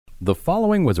The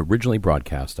following was originally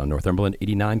broadcast on Northumberland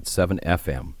 89.7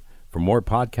 FM. For more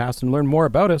podcasts and learn more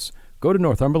about us, go to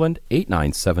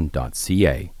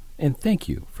northumberland897.ca. And thank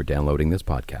you for downloading this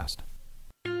podcast.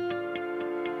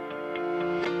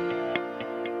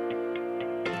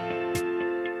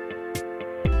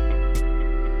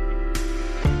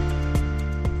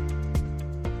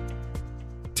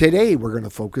 Today we're going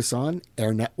to focus on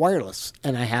Airnet Wireless,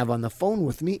 and I have on the phone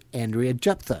with me Andrea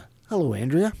Jeptha. Hello,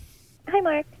 Andrea. Hi,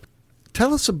 Mark.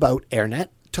 Tell us about Airnet.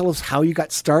 Tell us how you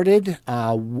got started,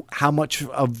 how much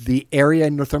of the area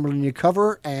in Northumberland you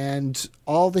cover, and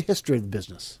all the history of the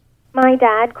business. My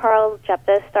dad, Carl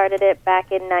Jeptha, started it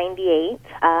back in 98.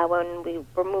 When we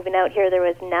were moving out here, there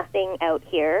was nothing out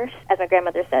here. As my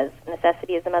grandmother says,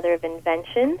 necessity is the mother of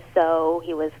invention. So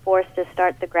he was forced to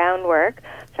start the groundwork,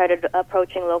 started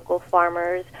approaching local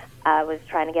farmers, was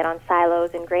trying to get on silos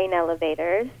and grain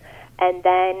elevators. And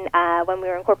then when we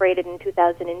were incorporated in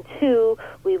 2002,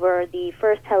 we were the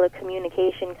first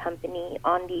telecommunication company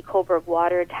on the Coburg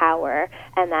Water Tower,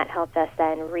 and that helped us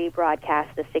then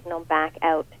rebroadcast the signal back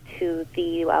out to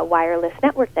the wireless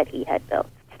network that he had built.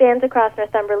 Spans across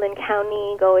Northumberland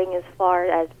County, going as far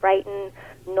as Brighton,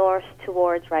 north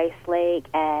towards Rice Lake,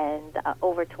 and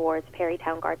over towards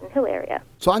Perrytown Garden Hill area.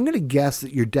 So I'm going to guess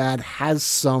that your dad has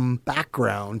some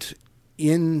background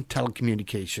in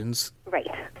telecommunications. Right.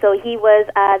 So he was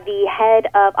the head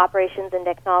of operations and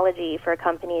technology for a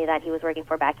company that he was working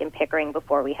for back in Pickering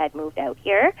before we had moved out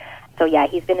here. So yeah,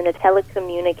 he's been in the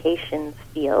telecommunications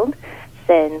field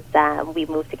since we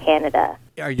moved to Canada.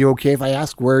 Are you okay if I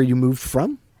ask where you moved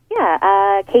from?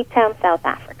 Yeah, Cape Town, South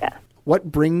Africa.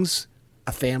 What brings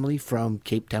a family from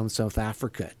Cape Town, South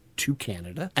Africa to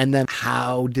Canada? And then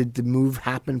how did the move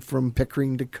happen from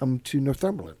Pickering to come to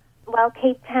Northumberland? Well,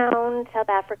 Cape Town, South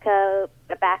Africa,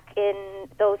 back in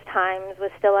those times was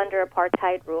still under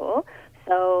apartheid rule.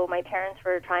 So my parents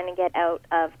were trying to get out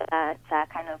of that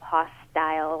kind of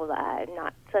hostile,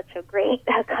 not such a great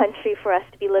country for us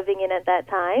to be living in at that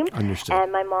time. Understood.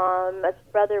 And my mom's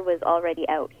brother was already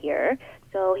out here.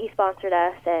 So he sponsored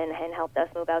us and helped us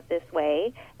move out this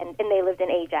way. And they lived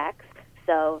in Ajax.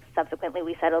 So subsequently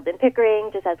we settled in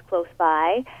Pickering, just as close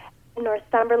by.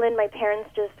 Northumberland, my parents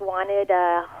just wanted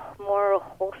a more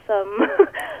wholesome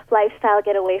lifestyle,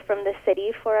 get away from the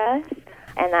city for us,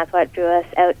 and that's what drew us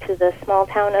out to the small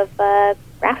town of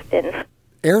Grafton.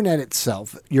 Airnet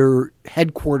itself, you're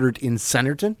headquartered in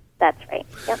Centerton? That's right,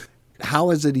 yep. How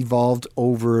has it evolved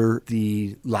over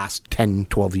the last 10,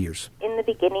 12 years? In the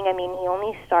beginning, he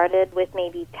only started with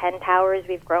maybe 10 towers.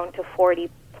 We've grown to 40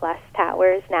 plus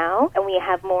towers now, and we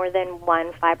have more than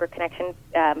one fiber connection.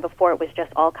 Before it was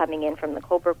just all coming in from the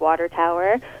Coburg Water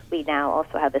Tower. We now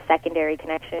also have a secondary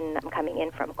connection coming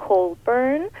in from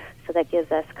Colburn, so that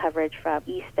gives us coverage from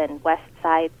east and west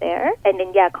side there. And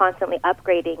then, constantly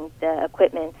upgrading the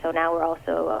equipment. So now we're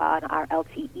also on our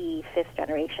LTE 5th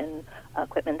generation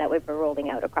equipment that we've been rolling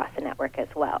out across the network as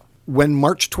well. When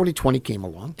March 2020 came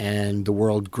along and the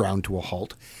world ground to a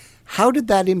halt, how did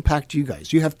that impact you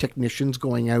guys? You have technicians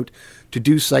going out to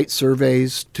do site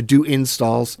surveys, to do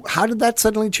installs. How did that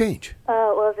suddenly change?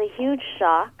 Well, it was a huge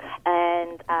shock,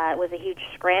 and it was a huge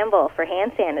scramble for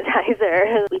hand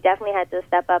sanitizer. We definitely had to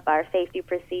step up our safety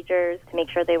procedures to make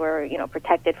sure they were,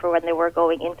 protected for when they were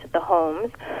going into the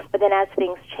homes. But then as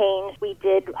things changed, we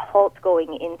did halt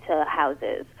going into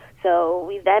houses. So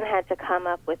we then had to come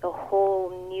up with a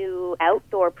whole new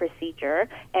outdoor procedure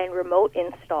and remote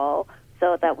install,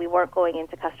 so that we weren't going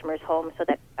into customers' homes, so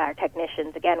that our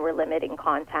technicians, again, were limiting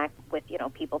contact with,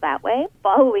 people that way.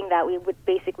 Following that, we would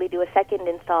basically do a second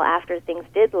install after things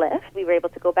did lift. We were able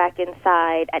to go back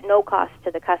inside at no cost to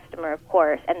the customer, of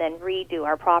course, and then redo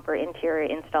our proper interior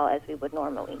install as we would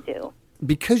normally do.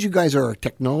 Because you guys are a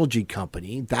technology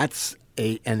company, that's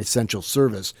an essential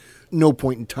service. No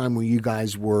point in time where you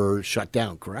guys were shut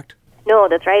down, correct? No,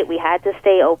 that's right. We had to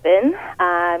stay open,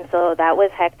 so that was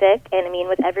hectic. And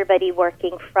with everybody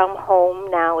working from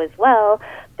home now as well,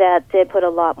 that did put a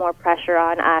lot more pressure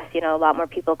on us, a lot more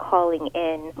people calling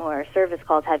in, more service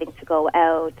calls having to go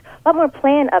out, a lot more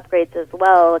plan upgrades as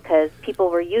well, because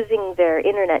people were using their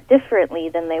internet differently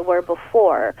than they were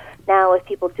before. Now, with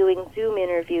people doing Zoom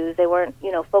interviews, they weren't,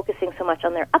 focusing so much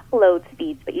on their upload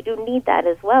speeds, but you do need that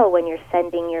as well when you're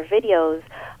sending your videos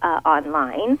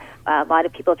online. A lot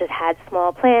of people just had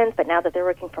small plans, but now that they're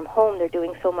working from home, they're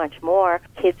doing so much more.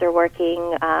 Kids are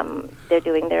working, they're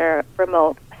doing their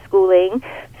remote schooling.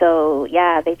 So,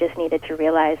 they just needed to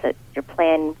realize that your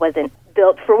plan wasn't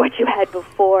built for what you had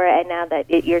before, and now that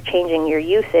you're changing your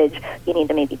usage, you need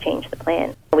to maybe change the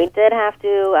plan. We did have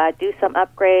to do some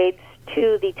upgrades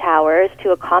to the towers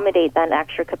to accommodate that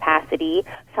extra capacity.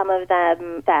 Some of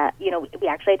them that, we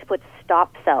actually had to put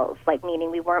stop cells, like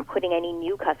meaning we weren't putting any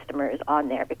new customers on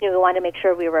there because we wanted to make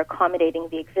sure we were accommodating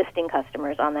the existing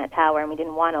customers on that tower, and we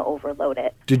didn't want to overload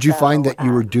it. Did you find that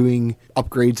you were doing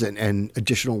upgrades and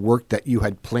additional work that you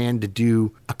had planned to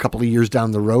do a couple of years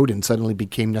down the road and suddenly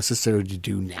became necessary to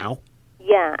do now?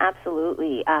 Yeah,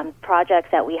 absolutely. Projects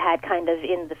that we had kind of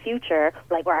in the future,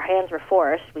 like where our hands were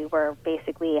forced, we were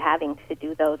basically having to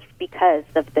do those because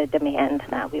of the demand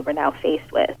that we were now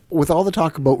faced with. With all the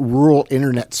talk about rural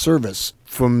internet service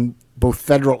from both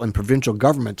federal and provincial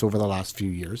governments over the last few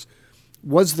years,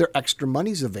 was there extra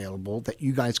monies available that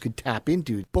you guys could tap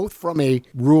into, both from a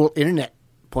rural internet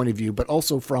point of view, but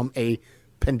also from a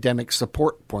pandemic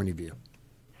support point of view?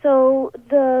 So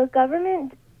the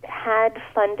government had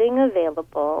funding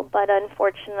available, but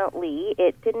unfortunately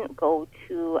it didn't go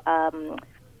to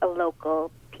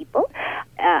local people.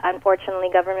 Unfortunately,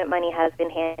 government money has been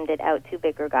handed out to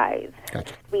bigger guys.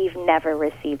 Gotcha. We've never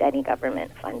received any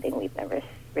government funding. We've never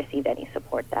received any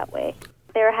support that way.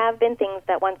 There have been things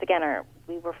that, once again,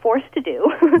 we were forced to do,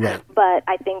 right. But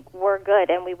I think we're good,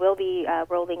 and we will be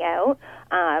rolling out.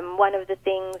 One of the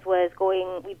things was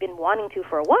we've been wanting to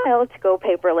for a while, to go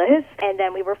paperless, and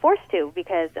then we were forced to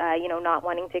because, not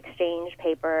wanting to exchange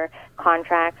paper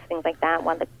contracts, things like that,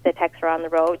 when the techs are on the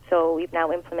road. So we've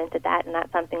now implemented that, and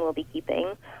that's something we'll be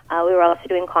keeping. We were also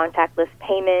doing contactless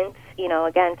payments,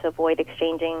 again, to avoid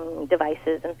exchanging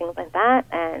devices and things like that,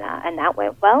 and that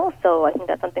went well. So I think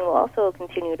that's something we'll also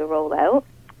continue to roll out,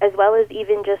 as well as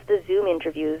even just the Zoom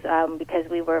interviews, because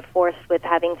we were forced with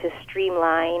having to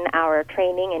streamline our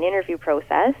training and interview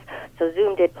process. So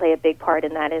Zoom did play a big part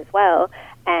in that as well,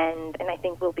 and I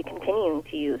think we'll be continuing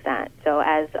to use that. So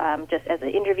as just as an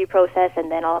interview process,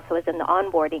 and then also as in the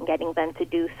onboarding, getting them to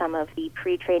do some of the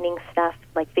pre-training stuff,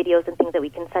 like videos and things that we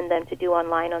can send them to do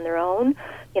online on their own.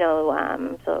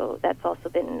 So that's also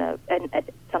been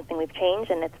something we've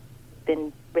changed, and it's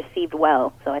been received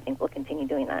well. So I think we'll continue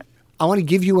doing that. I want to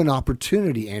give you an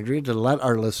opportunity, Andrea, to let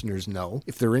our listeners know,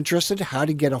 if they're interested, how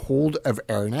to get a hold of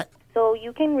Airnet. So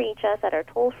you can reach us at our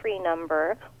toll-free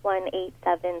number,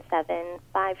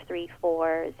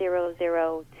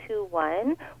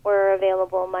 1-877-534-0021. We're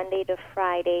available Monday to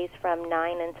Fridays from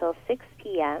 9 until 6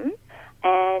 p.m.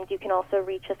 And you can also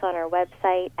reach us on our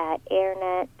website at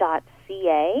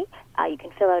airnet.ca. You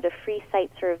can fill out a free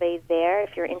site survey there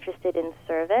if you're interested in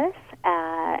service.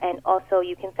 And also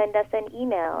you can send us an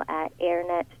email at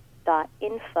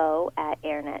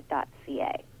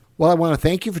airnet.info@airnet.ca. Well, I want to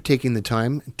thank you for taking the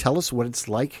time and tell us what it's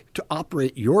like to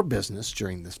operate your business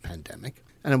during this pandemic.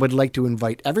 And I would like to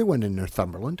invite everyone in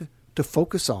Northumberland to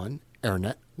focus on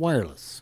Airnet Wireless.